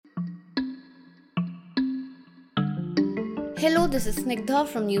Hello, this is Snigdha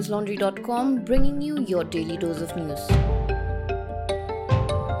from newslaundry.com bringing you your daily dose of news.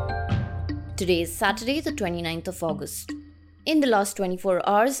 Today is Saturday, the 29th of August. In the last 24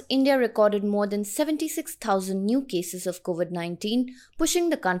 hours, India recorded more than 76,000 new cases of COVID-19, pushing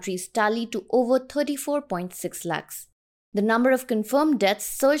the country's tally to over 34.6 lakhs. The number of confirmed deaths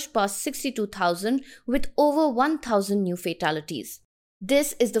surged past 62,000 with over 1,000 new fatalities.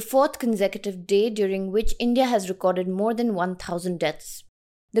 This is the fourth consecutive day during which India has recorded more than 1,000 deaths.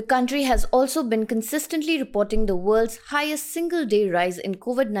 The country has also been consistently reporting the world's highest single-day rise in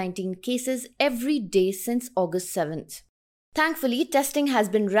COVID-19 cases every day since August 7th. Thankfully, testing has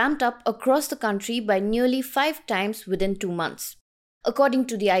been ramped up across the country by nearly 5 times within 2 months. According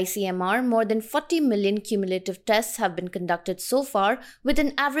to the ICMR, more than 40 million cumulative tests have been conducted so far, with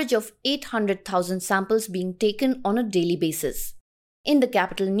an average of 800,000 samples being taken on a daily basis. In the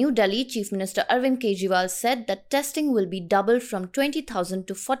capital New Delhi, Chief Minister Arvind Kejriwal said that testing will be doubled from 20,000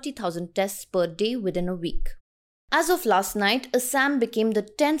 to 40,000 tests per day within a week. As of last night, Assam became the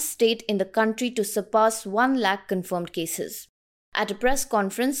 10th state in the country to surpass 1 lakh confirmed cases. At a press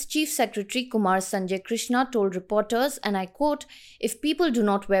conference, Chief Secretary Kumar Sanjay Krishna told reporters, and I quote, "If people do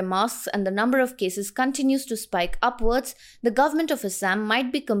not wear masks and the number of cases continues to spike upwards, the government of Assam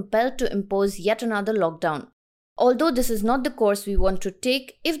might be compelled to impose yet another lockdown. Although this is not the course we want to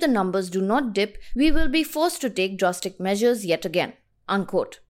take, if the numbers do not dip, we will be forced to take drastic measures yet again."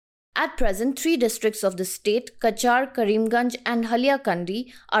 Unquote. At present, 3 districts of the state, Kachar, Karimganj and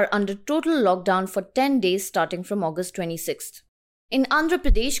Haliakandi, are under total lockdown for 10 days starting from August 26th. In Andhra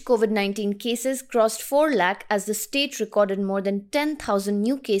Pradesh, COVID-19 cases crossed 4 lakh as the state recorded more than 10,000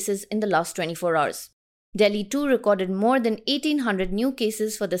 new cases in the last 24 hours. Delhi too recorded more than 1,800 new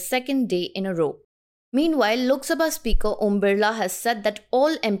cases for the second day in a row. Meanwhile, Lok Sabha Speaker Om Birla has said that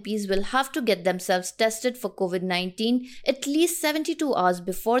all MPs will have to get themselves tested for COVID-19 at least 72 hours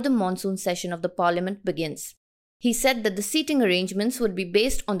before the monsoon session of the parliament begins. He said that the seating arrangements would be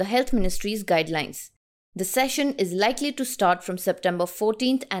based on the Health Ministry's guidelines. The session is likely to start from September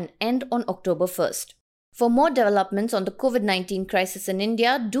 14th and end on October 1st. For more developments on the COVID-19 crisis in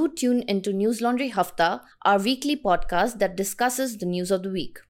India, do tune into News Laundry Hafta, our weekly podcast that discusses the news of the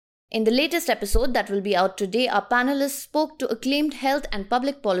week. In the latest episode that will be out today, our panelists spoke to acclaimed health and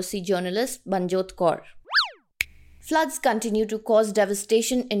public policy journalist Banjot Kaur. Floods continue to cause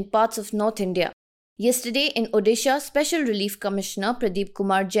devastation in parts of North India. Yesterday in Odisha, Special Relief Commissioner Pradeep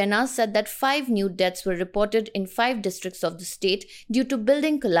Kumar Jaina said that 5 new deaths were reported in 5 districts of the state due to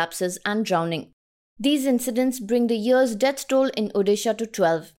building collapses and drowning. These incidents bring the year's death toll in Odisha to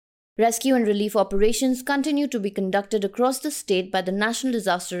 12. Rescue and relief operations continue to be conducted across the state by the National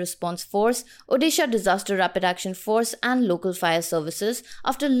Disaster Response Force, Odisha Disaster Rapid Action Force and local fire services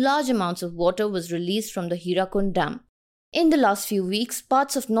after large amounts of water was released from the Hirakund Dam. In the last few weeks,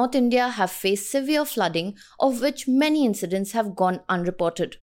 parts of North India have faced severe flooding, of which many incidents have gone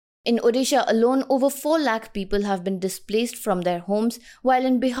unreported. In Odisha alone, over 4 lakh people have been displaced from their homes, while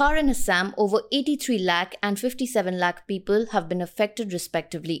in Bihar and Assam, over 83 lakh and 57 lakh people have been affected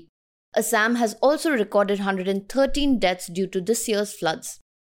respectively. Assam has also recorded 113 deaths due to this year's floods.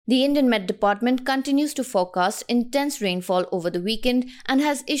 The Indian Met Department continues to forecast intense rainfall over the weekend and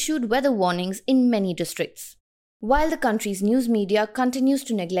has issued weather warnings in many districts. While the country's news media continues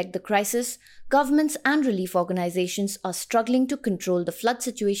to neglect the crisis, governments and relief organizations are struggling to control the flood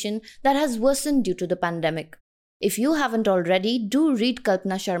situation that has worsened due to the pandemic. If you haven't already, do read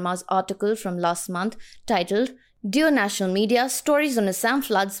Kalpana Sharma's article from last month titled "Dear National Media, Stories on Assam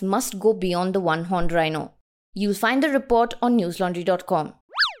Floods Must Go Beyond the One-Horned Rhino." You'll find the report on newslaundry.com.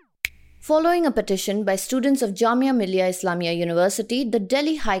 Following a petition by students of Jamia Millia Islamia University, the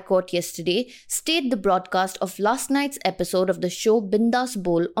Delhi High Court yesterday stayed the broadcast of last night's episode of the show Bindas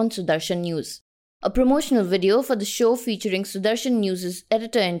Bol on Sudarshan News. A promotional video for the show featuring Sudarshan News'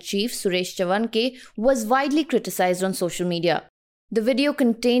 editor-in-chief Suresh Chavanke was widely criticized on social media. The video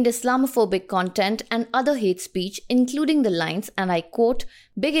contained Islamophobic content and other hate speech, including the lines, and I quote,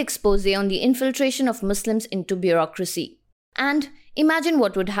 "Big expose on the infiltration of Muslims into bureaucracy." And "Imagine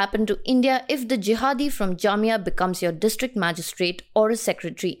what would happen to India if the jihadi from Jamia becomes your district magistrate or a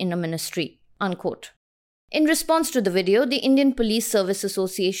secretary in a ministry." Unquote. In response to the video, the Indian Police Service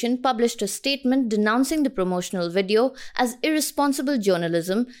Association published a statement denouncing the promotional video as irresponsible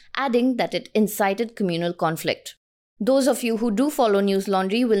journalism, adding that it incited communal conflict. Those of you who do follow News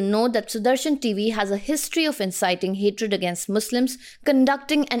Laundry will know that Sudarshan TV has a history of inciting hatred against Muslims,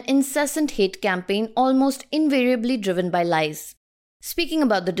 conducting an incessant hate campaign almost invariably driven by lies. Speaking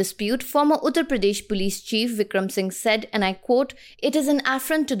about the dispute, former Uttar Pradesh Police Chief Vikram Singh said, and I quote, "It is an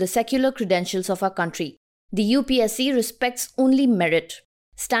affront to the secular credentials of our country. The UPSC respects only merit.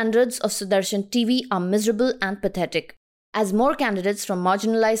 Standards of Sudarshan TV are miserable and pathetic. As more candidates from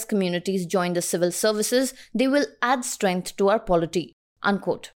marginalized communities join the civil services, they will add strength to our polity."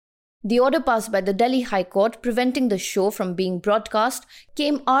 Unquote. The order passed by the Delhi High Court preventing the show from being broadcast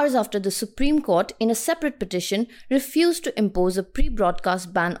came hours after the Supreme Court, in a separate petition, refused to impose a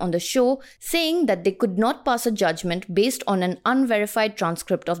pre-broadcast ban on the show, saying that they could not pass a judgment based on an unverified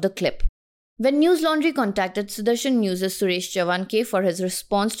transcript of the clip. When News Laundry contacted Sudarshan News' Suresh Chavanke for his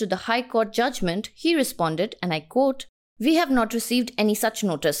response to the High Court judgment, he responded, and I quote, "We have not received any such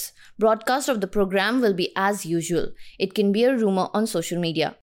notice. Broadcast of the program will be as usual. It can be a rumor on social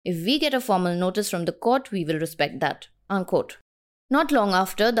media. If we get a formal notice from the court, we will respect that." Unquote. Not long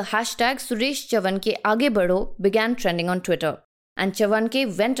after, the hashtag Suresh Chavanke Aage Badho began trending on Twitter, and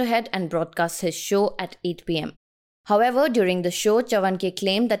Chavanke went ahead and broadcast his show at 8 p.m. However, during the show, Chavanke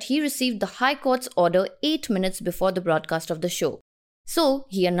claimed that he received the High Court's order 8 minutes before the broadcast of the show. So,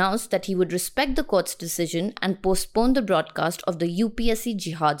 he announced that he would respect the court's decision and postpone the broadcast of the UPSC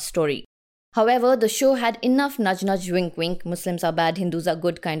jihad story. However, the show had enough nudge-nudge, wink-wink, Muslims are bad, Hindus are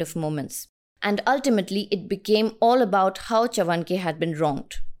good kind of moments. And ultimately, it became all about how Chavanke had been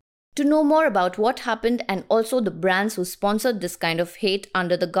wronged. To know more about what happened and also the brands who sponsored this kind of hate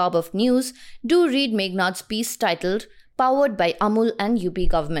under the garb of news, do read Meghnad's piece titled "Powered by Amul and UP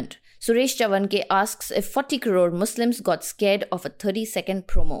Government." Suresh Chavanke asks if 40 crore Muslims got scared of a 30-second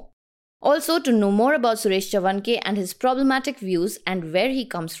promo. Also, to know more about Suresh Chavanke and his problematic views and where he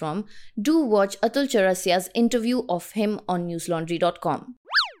comes from, do watch Atul Chaurasia's interview of him on newslaundry.com.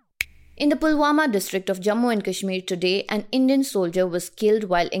 In the Pulwama district of Jammu and Kashmir today, an Indian soldier was killed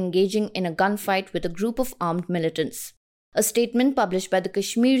while engaging in a gunfight with a group of armed militants. A statement published by the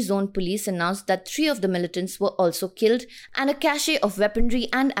Kashmir Zone Police announced that 3 of the militants were also killed and a cache of weaponry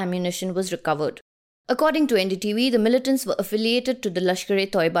and ammunition was recovered. According to NDTV, the militants were affiliated to the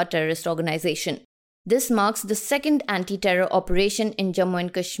Lashkar-e-Toiba terrorist organization. This marks the second anti-terror operation in Jammu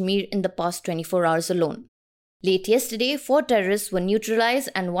and Kashmir in the past 24 hours alone. Late yesterday, 4 terrorists were neutralized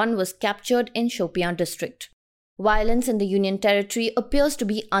and 1 was captured in Shopian district. Violence in the Union Territory appears to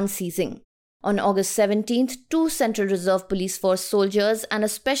be unceasing. On August 17th, 2 Central Reserve Police Force soldiers and a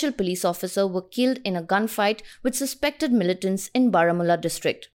special police officer were killed in a gunfight with suspected militants in Baramulla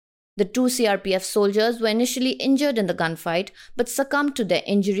district. The 2 CRPF soldiers were initially injured in the gunfight but succumbed to their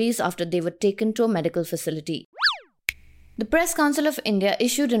injuries after they were taken to a medical facility. The Press Council of India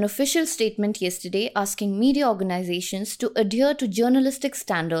issued an official statement yesterday asking media organizations to adhere to journalistic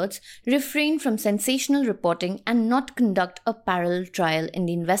standards, refrain from sensational reporting, and not conduct a parallel trial in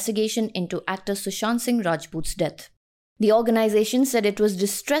the investigation into actor Sushant Singh Rajput's death. The organization said it was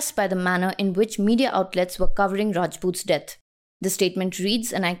distressed by the manner in which media outlets were covering Rajput's death. The statement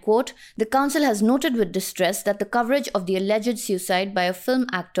reads, and I quote, "The Council has noted with distress that the coverage of the alleged suicide by a film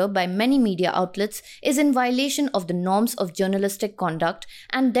actor by many media outlets is in violation of the norms of journalistic conduct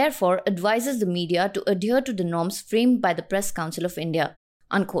and therefore advises the media to adhere to the norms framed by the Press Council of India."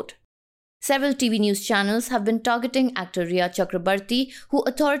 Unquote. Several TV news channels have been targeting actor Rhea Chakrabarti, who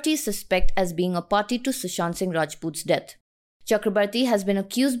authorities suspect as being a party to Sushant Singh Rajput's death. Chakrabarti has been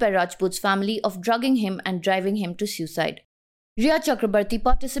accused by Rajput's family of drugging him and driving him to suicide. Rhea Chakrabarti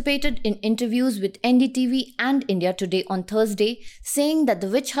participated in interviews with NDTV and India Today on Thursday, saying that the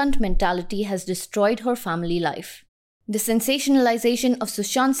witch hunt mentality has destroyed her family life. The sensationalization of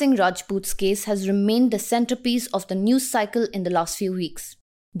Sushant Singh Rajput's case has remained the centerpiece of the news cycle in the last few weeks.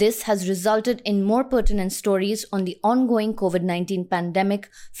 This has resulted in more pertinent stories on the ongoing COVID-19 pandemic,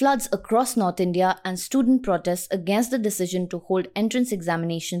 floods across North India, and student protests against the decision to hold entrance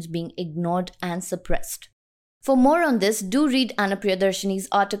examinations being ignored and suppressed. For more on this, do read Anna Priyadarshini's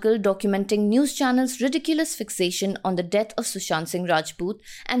article documenting news channels' ridiculous fixation on the death of Sushant Singh Rajput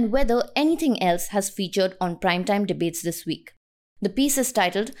and whether anything else has featured on primetime debates this week. The piece is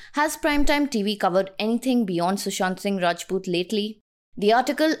titled, "Has Primetime TV covered anything beyond Sushant Singh Rajput lately?" The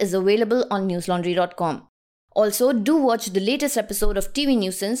article is available on newslaundry.com. Also, do watch the latest episode of TV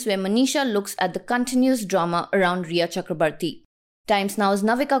Nuisance where Manisha looks at the continuous drama around Rhea Chakrabarti. Times Now's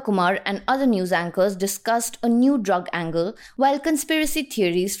Navika Kumar and other news anchors discussed a new drug angle, while conspiracy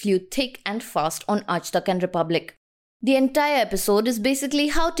theories flew thick and fast on Aaj Tak and Republic. The entire episode is basically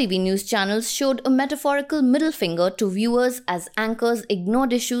how TV news channels showed a metaphorical middle finger to viewers as anchors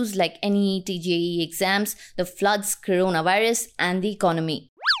ignored issues like NEET JEE exams, the floods, coronavirus, and the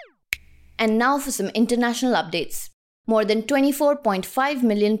economy. And now for some international updates. More than 24.5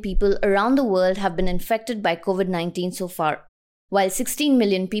 million people around the world have been infected by COVID-19 so far. While 16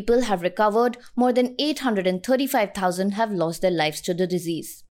 million people have recovered, more than 835,000 have lost their lives to the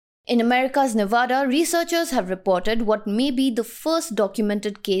disease. In America's Nevada, researchers have reported what may be the first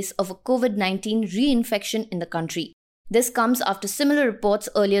documented case of a COVID-19 reinfection in the country. This comes after similar reports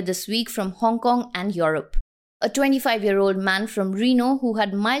earlier this week from Hong Kong and Europe. A 25-year-old man from Reno who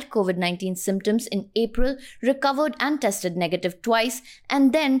had mild COVID-19 symptoms in April recovered and tested negative twice,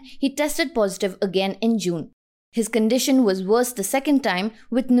 and then he tested positive again in June. His condition was worse the second time,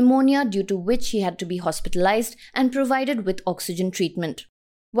 with pneumonia, due to which he had to be hospitalized and provided with oxygen treatment.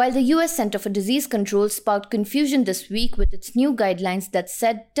 While the US Center for Disease Control sparked confusion this week with its new guidelines that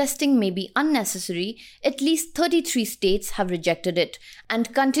said testing may be unnecessary, at least 33 states have rejected it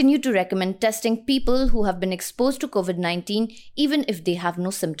and continue to recommend testing people who have been exposed to COVID-19 even if they have no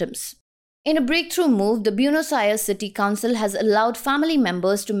symptoms. In a breakthrough move, the Buenos Aires City Council has allowed family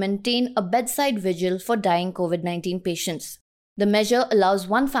members to maintain a bedside vigil for dying COVID-19 patients. The measure allows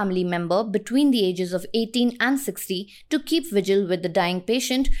one family member between the ages of 18 and 60 to keep vigil with the dying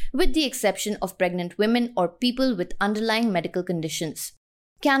patient, with the exception of pregnant women or people with underlying medical conditions.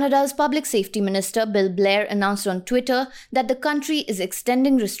 Canada's Public Safety Minister Bill Blair announced on Twitter that the country is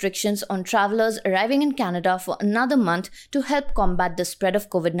extending restrictions on travelers arriving in Canada for another month to help combat the spread of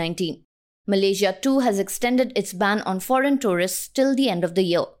COVID-19. Malaysia too has extended its ban on foreign tourists till the end of the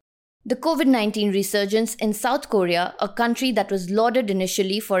year. The COVID-19 resurgence in South Korea, a country that was lauded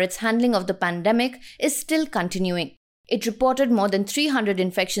initially for its handling of the pandemic, is still continuing. It reported more than 300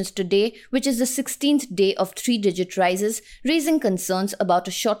 infections today, which is the 16th day of three-digit rises, raising concerns about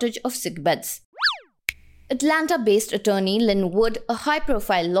a shortage of sick beds. Atlanta-based attorney Lynn Wood, a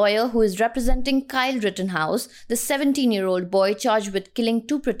high-profile lawyer who is representing Kyle Rittenhouse, the 17-year-old boy charged with killing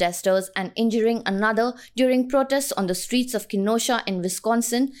two protesters and injuring another during protests on the streets of Kenosha in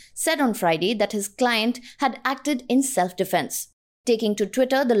Wisconsin, said on Friday that his client had acted in self-defense. Taking to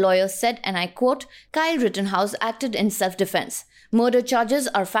Twitter, the lawyer said, and I quote, "Kyle Rittenhouse acted in self-defense. Murder charges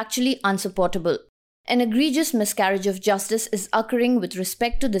are factually unsupportable. An egregious miscarriage of justice is occurring with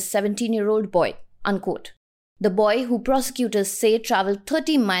respect to this 17-year-old boy," unquote. The boy, who prosecutors say traveled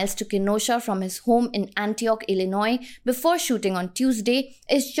 30 miles to Kenosha from his home in Antioch, Illinois, before shooting on Tuesday,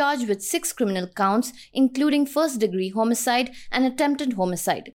 is charged with 6 criminal counts, including first-degree homicide and attempted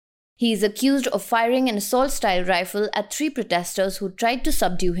homicide. He is accused of firing an assault-style rifle at 3 protesters who tried to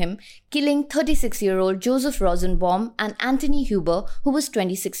subdue him, killing 36-year-old Joseph Rosenbaum and Anthony Huber, who was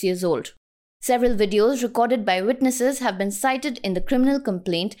 26 years old. Several videos recorded by witnesses have been cited in the criminal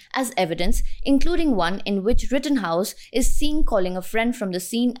complaint as evidence, including one in which Rittenhouse is seen calling a friend from the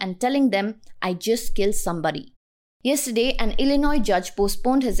scene and telling them, "I just killed somebody." Yesterday, an Illinois judge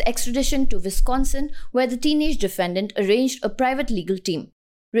postponed his extradition to Wisconsin, where the teenage defendant arranged a private legal team.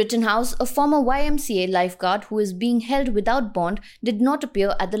 Rittenhouse, a former YMCA lifeguard who is being held without bond, did not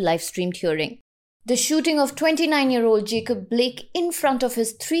appear at the live-streamed hearing. The shooting of 29-year-old Jacob Blake in front of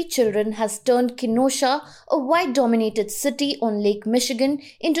his 3 children has turned Kenosha, a white-dominated city on Lake Michigan,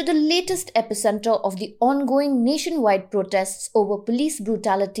 into the latest epicenter of the ongoing nationwide protests over police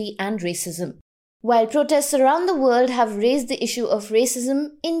brutality and racism. While protests around the world have raised the issue of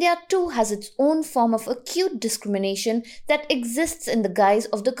racism, India too has its own form of acute discrimination that exists in the guise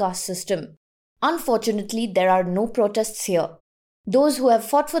of the caste system. Unfortunately, there are no protests here. Those who have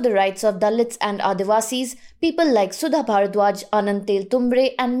fought for the rights of Dalits and Adivasis, people like Sudha Bharadwaj, Anand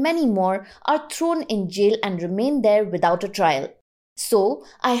Teltumbre and many more, are thrown in jail and remain there without a trial. So,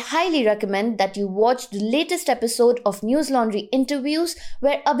 I highly recommend that you watch the latest episode of News Laundry Interviews,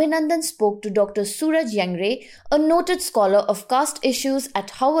 where Abhinandan spoke to Dr. Suraj Yangre, a noted scholar of caste issues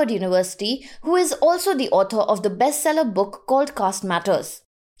at Howard University, who is also the author of the bestseller book called Caste Matters.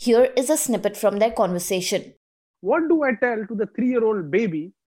 Here is a snippet from their conversation. What do I tell to the 3-year-old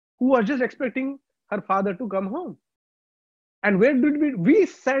baby who was just expecting her father to come home? And where did we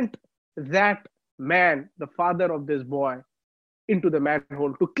sent that man, the father of this boy, into the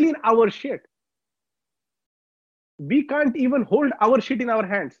manhole to clean our shit? We can't even hold our shit in our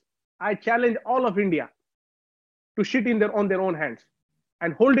hands. I challenge all of India to shit on their own hands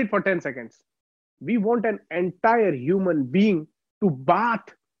and hold it for 10 seconds. We want an entire human being to bath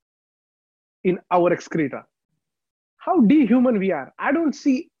in our excreta. How dehuman we are. I don't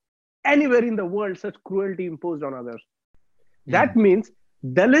see anywhere in the world such cruelty imposed on others. That means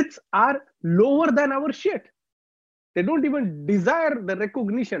Dalits are lower than our shit. They don't even desire the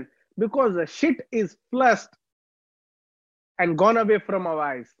recognition because the shit is flushed and gone away from our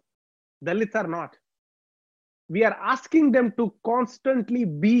eyes. Dalits are not. We are asking them to constantly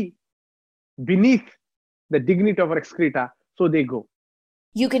be beneath the dignity of our excreta, so they go.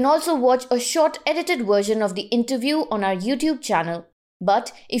 You can also watch a short edited version of the interview on our YouTube channel.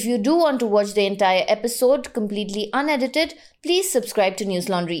 But if you do want to watch the entire episode completely unedited, please subscribe to News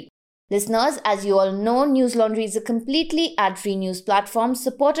Laundry. Listeners, as you all know, News Laundry is a completely ad-free news platform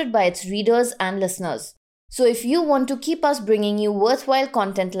supported by its readers and listeners. So if you want to keep us bringing you worthwhile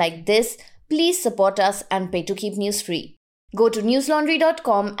content like this, please support us and pay to keep news free. Go to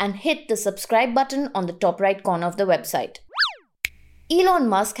newslaundry.com and hit the subscribe button on the top right corner of the website. Elon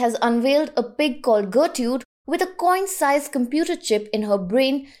Musk has unveiled a pig called Gertrude with a coin-sized computer chip in her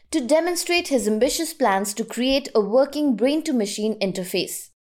brain to demonstrate his ambitious plans to create a working brain-to-machine interface.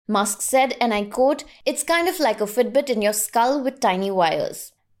 Musk said, and I quote, "It's kind of like a Fitbit in your skull with tiny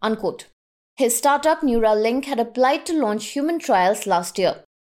wires," unquote. His startup Neuralink had applied to launch human trials last year.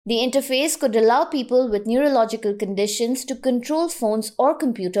 The interface could allow people with neurological conditions to control phones or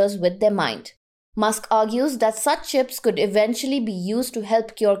computers with their mind. Musk argues that such chips could eventually be used to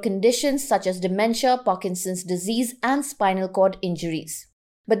help cure conditions such as dementia, Parkinson's disease, and spinal cord injuries.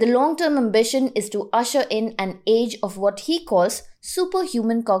 But the long-term ambition is to usher in an age of what he calls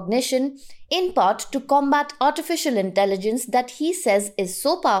superhuman cognition, in part to combat artificial intelligence that he says is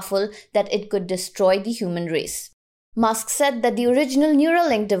so powerful that it could destroy the human race. Musk said that the original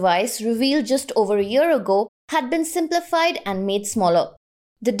Neuralink device, revealed just over a year ago, had been simplified and made smaller.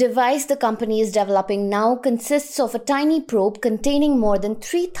 The device the company is developing now consists of a tiny probe containing more than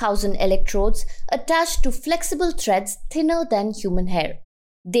 3,000 electrodes attached to flexible threads thinner than human hair.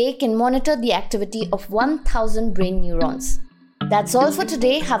 They can monitor the activity of 1,000 brain neurons. That's all for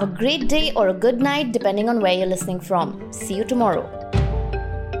today. Have a great day or a good night depending on where you're listening from. See you tomorrow.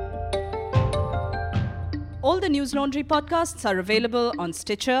 All the News Laundry podcasts are available on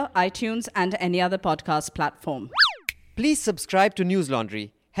Stitcher, iTunes, and any other podcast platform. Please subscribe to News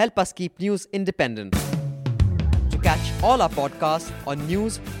Laundry. Help us keep news independent. To catch all our podcasts on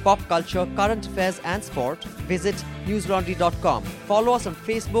news, pop culture, current affairs, and sport, visit newslaundry.com. Follow us on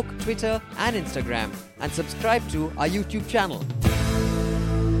Facebook, Twitter, and Instagram, and subscribe to our YouTube channel.